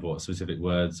understanding of what specific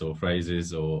words or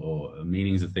phrases or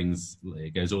meanings of things.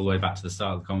 It goes all the way back to the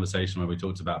start of the conversation where we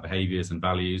talked about behaviors and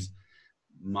values.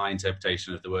 My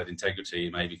interpretation of the word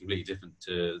integrity may be completely different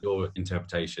to your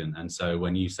interpretation. And so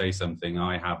when you say something,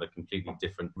 I have a completely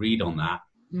different read on that.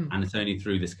 And it's only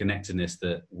through this connectedness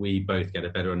that we both get a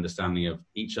better understanding of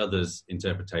each other's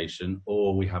interpretation,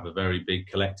 or we have a very big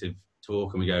collective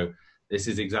talk and we go, this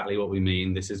is exactly what we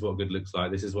mean. This is what good looks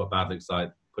like. This is what bad looks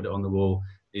like. Put it on the wall.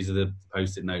 These are the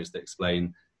post-it notes that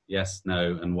explain yes,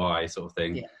 no, and why, sort of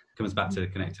thing. Comes back to the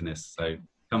connectedness. So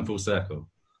come full circle.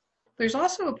 There's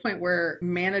also a point where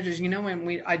managers, you know,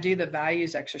 when I do the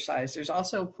values exercise, there's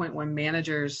also a point when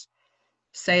managers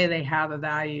say they have a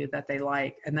value that they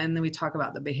like, and then we talk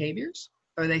about the behaviors,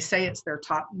 or they say it's their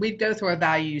top. We go through a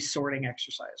value sorting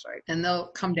exercise, right? And they'll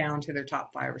come down to their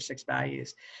top 5 or 6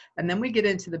 values. And then we get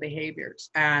into the behaviors,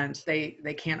 and they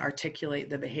can't articulate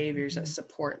the behaviors that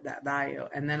support that value.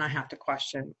 And then I have to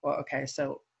question, well, okay,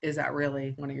 so is that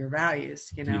really one of your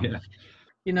values? You know,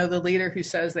 you know, the leader who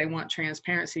says they want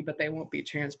transparency, but they won't be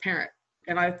transparent.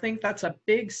 And I think that's a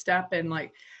big step in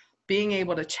like being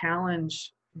able to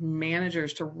challenge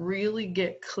managers to really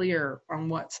get clear on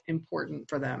what's important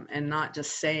for them, and not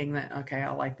just saying that, okay,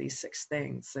 I like these 6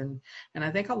 things. And I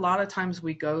think a lot of times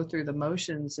we go through the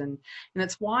motions, and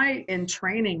it's why in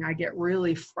training I get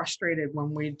really frustrated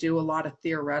when we do a lot of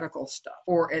theoretical stuff,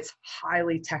 or it's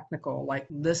highly technical, like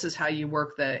this is how you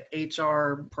work the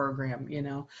HR program, you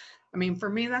know. I mean, for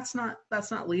me, that's not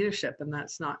leadership, and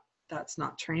that's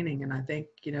not training. And I think,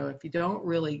 you know, if you don't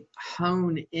really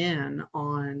hone in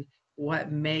on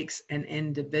what makes an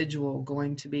individual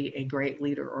going to be a great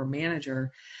leader or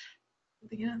manager,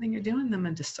 you know, then you're doing them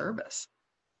a disservice.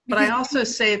 But I also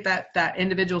say that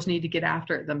individuals need to get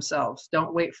after it themselves.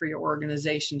 Don't wait for your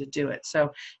organization to do it.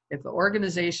 So if the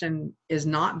organization is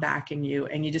not backing you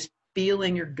and you just feel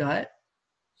in your gut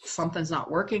something's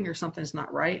not working or something's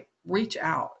not right, reach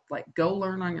out, like go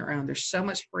learn on your own. There's so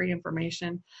much free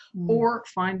information, or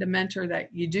find a mentor that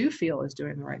you do feel is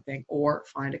doing the right thing, or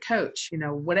find a coach, you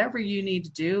know, whatever you need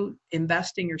to do,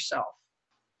 invest in yourself.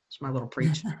 It's my little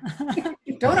preach.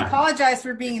 Don't apologize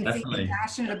for being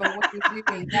passionate about what you're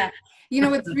doing. Yeah. You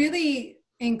know, it's really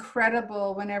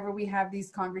incredible whenever we have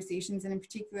these conversations, and in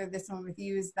particular this one with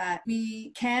you, is that we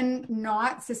can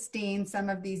not sustain some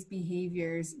of these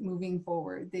behaviors moving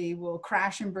forward. They will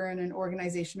crash and burn an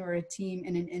organization or a team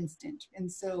in an instant.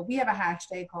 And so we have a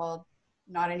hashtag called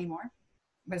Not Anymore,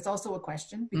 but it's also a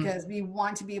question, because we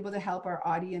want to be able to help our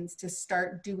audience to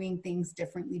start doing things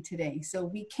differently today. So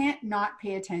we can't not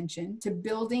pay attention to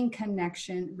building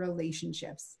connection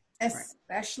relationships,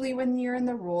 especially when you're in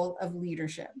the role of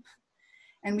leadership.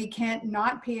 And we can't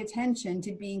not pay attention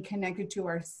to being connected to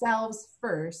ourselves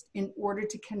first in order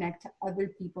to connect to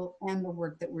other people and the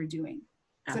work that we're doing.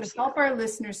 Absolutely. So to help our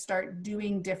listeners start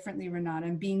doing differently, Renata,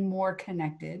 and being more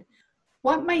connected,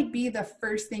 what might be the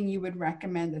first thing you would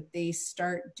recommend that they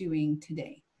start doing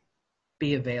today?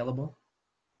 Be available.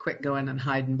 Quit going and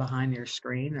hiding behind your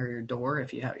screen or your door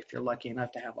if you're lucky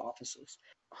enough to have offices.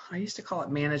 I used to call it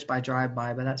managed by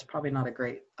drive-by, but that's probably not a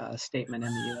great statement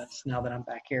in the U.S. now that I'm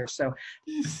back here. So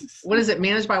what is it,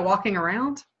 managed by walking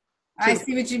around? I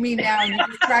see what you mean now. You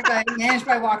just managed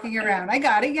by walking around. I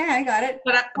got it. Yeah, I got it.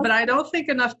 But I don't think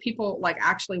enough people like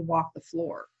actually walk the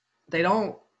floor. They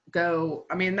don't go.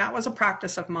 I mean, that was a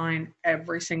practice of mine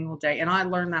every single day. And I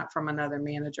learned that from another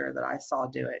manager that I saw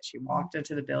do it. She walked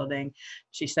into the building.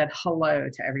 She said hello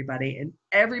to everybody, and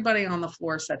everybody on the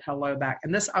floor said hello back.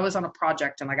 And I was on a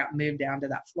project and I got moved down to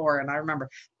that floor. And I remember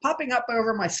popping up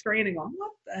over my screen and going,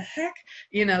 what the heck?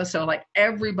 So like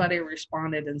everybody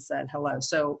responded and said hello.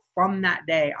 So from that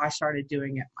day, I started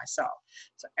doing it myself.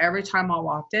 So every time I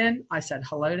walked in, I said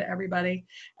hello to everybody.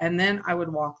 And then I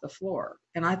would walk the floor.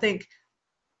 And I think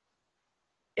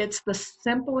it's the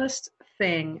simplest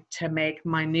thing to make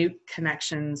minute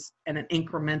connections in an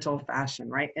incremental fashion,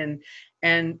 right? And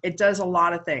it does a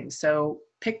lot of things. So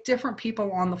pick different people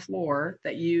on the floor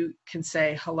that you can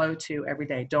say hello to every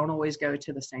day. Don't always go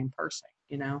to the same person,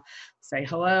 say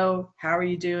hello, how are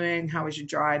you doing? How was your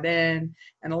drive in?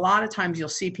 And a lot of times you'll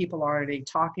see people already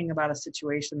talking about a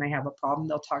situation. They have a problem.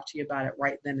 They'll talk to you about it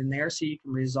right then and there so you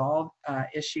can resolve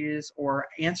issues or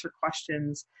answer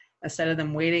questions instead of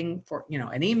them waiting for,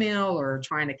 an email or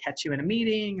trying to catch you in a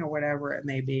meeting or whatever it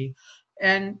may be.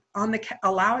 And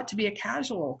allow it to be a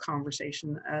casual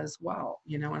conversation as well,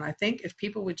 and I think if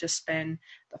people would just spend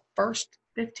the first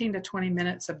 15 to 20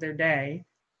 minutes of their day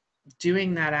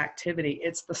doing that activity,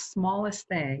 it's the smallest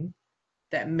thing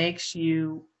that makes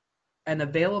you an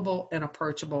available and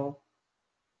approachable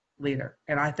leader.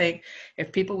 And I think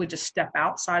if people would just step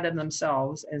outside of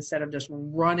themselves instead of just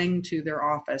running to their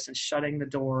office and shutting the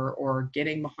door or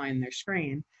getting behind their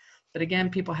screen, but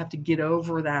again, people have to get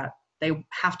over that. They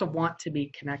have to want to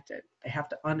be connected. They have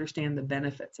to understand the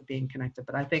benefits of being connected.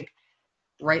 But I think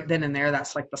right then and there,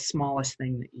 that's like the smallest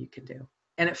thing that you can do.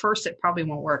 And at first it probably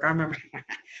won't work. I remember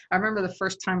the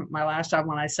first time at my last job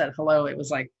when I said hello, it was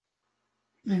like,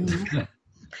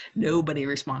 nobody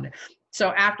responded.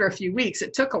 So after a few weeks,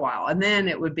 it took a while. And then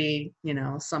it would be,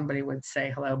 somebody would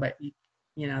say hello, but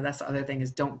that's the other thing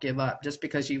is don't give up just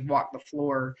because you walk the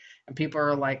floor and people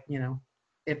are like,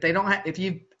 if they don't have, if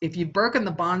you've broken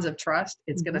the bonds of trust,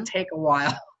 it's going to take a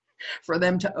while for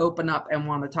them to open up and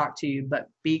want to talk to you, but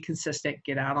be consistent,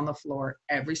 get out on the floor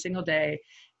every single day,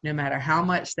 no matter how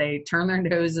much they turn their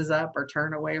noses up or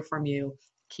turn away from you,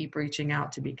 keep reaching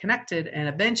out to be connected. And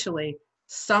eventually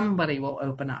somebody will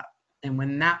open up. And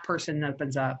when that person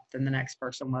opens up, then the next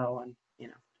person will, and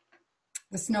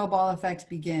the snowball effect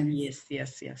begins.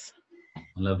 Yes. I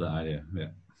love that idea. Yeah.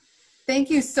 Thank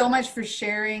you so much for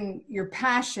sharing your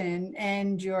passion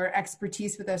and your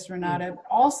expertise with us, Renata.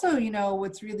 Also,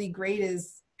 what's really great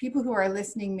is people who are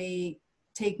listening may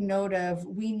take note of,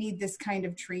 we need this kind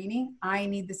of training. I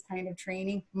need this kind of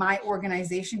training. My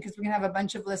organization, because we're going to have a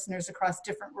bunch of listeners across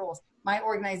different roles. My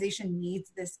organization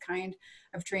needs this kind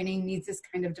of training, needs this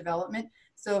kind of development.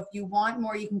 So if you want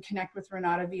more, you can connect with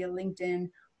Renata via LinkedIn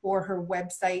or her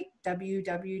website,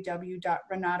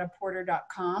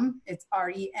 www.renataporter.com. It's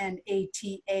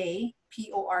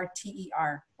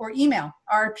RENATAPORTER, or email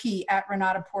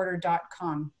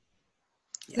rp@renataporter.com.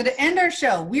 So to end our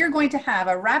show, we are going to have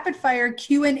a rapid fire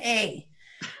Q&A.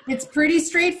 It's pretty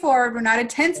straightforward. Renata,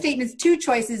 10 statements, 2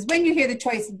 choices. When you hear the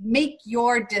choice, make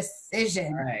your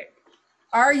decision. All right.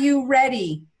 Are you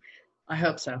ready? I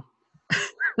hope so.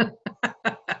 All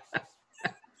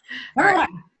right.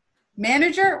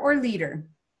 Manager or leader?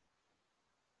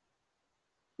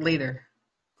 Leader.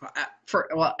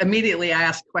 Immediately I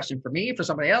asked a question for me, for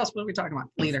somebody else. What are we talking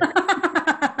about? Leader.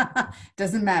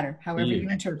 Doesn't matter, however you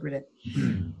interpret it.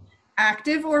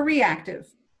 Active or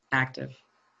reactive? Active.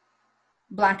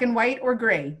 Black and white or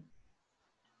gray?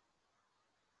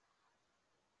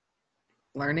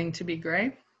 Learning to be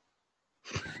gray.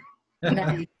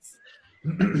 Nice.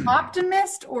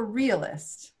 Optimist or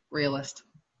realist? Realist.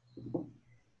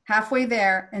 Halfway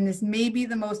there, and this may be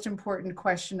the most important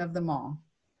question of them all.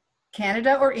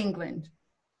 Canada or England?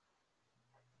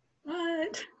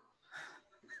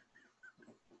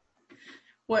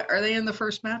 What, are they in the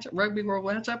first match, Rugby World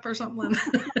matchup or something?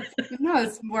 No,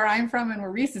 it's where I'm from and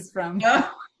where Reese is from. Oh.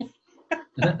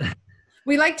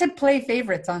 We like to play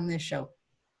favorites on this show.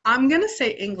 I'm going to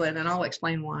say England, and I'll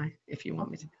explain why if you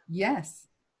want me to. Yes.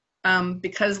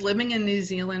 Because living in New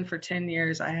Zealand for 10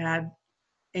 years, I had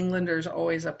Englanders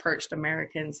always approached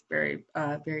Americans very,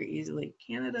 very easily.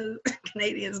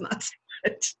 Canadians not so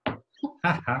much.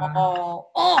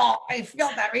 I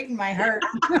felt that right in my heart.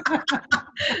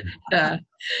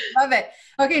 Love it.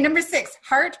 Okay, number 6,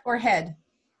 heart or head?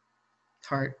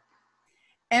 Heart.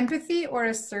 Empathy or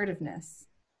assertiveness?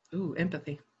 Ooh,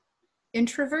 empathy.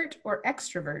 Introvert or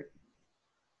extrovert?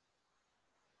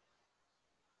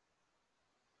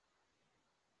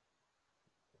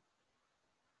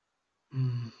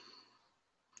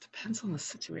 Depends on the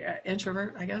situation.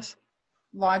 Introvert, I guess.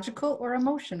 Logical or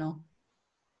emotional?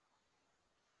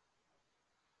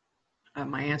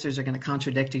 My answers are going to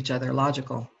contradict each other.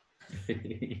 Logical.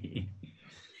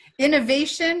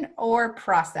 Innovation or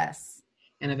process?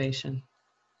 Innovation.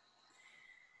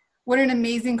 What an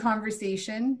amazing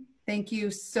conversation. Thank you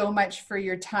so much for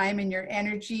your time and your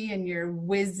energy and your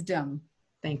wisdom.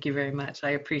 Thank you very much.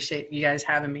 I appreciate you guys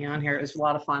having me on here. It was a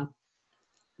lot of fun.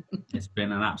 It's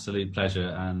been an absolute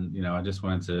pleasure. And, you know, I just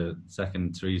wanted to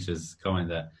second Teresa's comment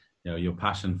that, you know, your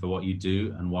passion for what you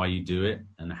do and why you do it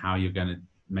and how you're going to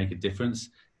make a difference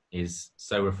is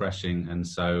so refreshing and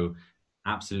so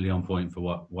absolutely on point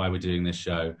for why we're doing this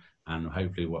show, and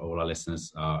hopefully what all our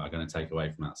listeners are going to take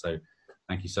away from that. So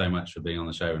thank you so much for being on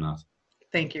the show, Renat.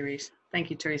 Thank you, Reese. Thank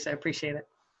you, Teresa. I appreciate it.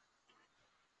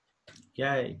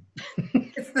 Yay.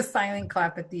 It's the silent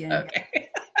clap at the end. Okay.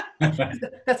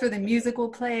 That's where the music will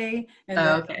play, and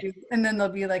then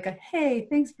there'll be like a, hey,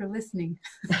 thanks for listening.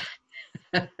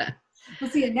 We'll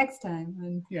see you next time.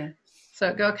 And yeah.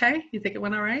 So go okay? You think it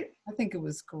went all right? I think it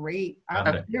was great.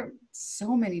 There are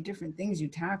so many different things you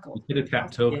tackled. You could have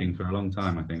kept talking for a long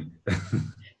time, I think.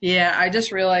 Yeah, I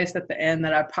just realized at the end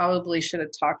that I probably should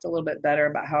have talked a little bit better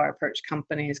about how I approach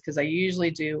companies, because I usually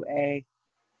do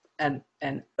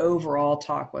an overall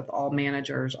talk with all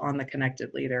managers on the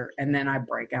Connected Leader, and then I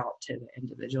break out to the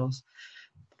individuals.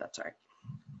 But that's all right.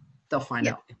 They'll find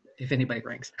out if anybody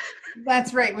rings.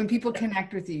 That's right. When people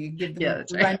connect with you, you give them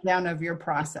a rundown of your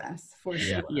process for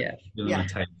sure. Yeah. Give them a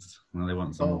taste when they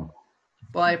want some more.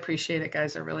 Well, I appreciate it,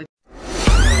 guys. I really.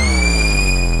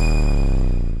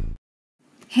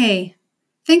 Hey,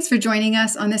 thanks for joining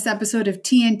us on this episode of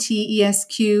TNT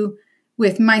ESQ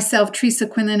with myself, Teresa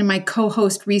Quinlan, and my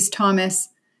co-host, Reese Thomas.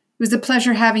 It was a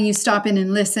pleasure having you stop in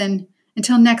and listen.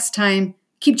 Until next time,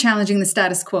 keep challenging the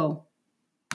status quo.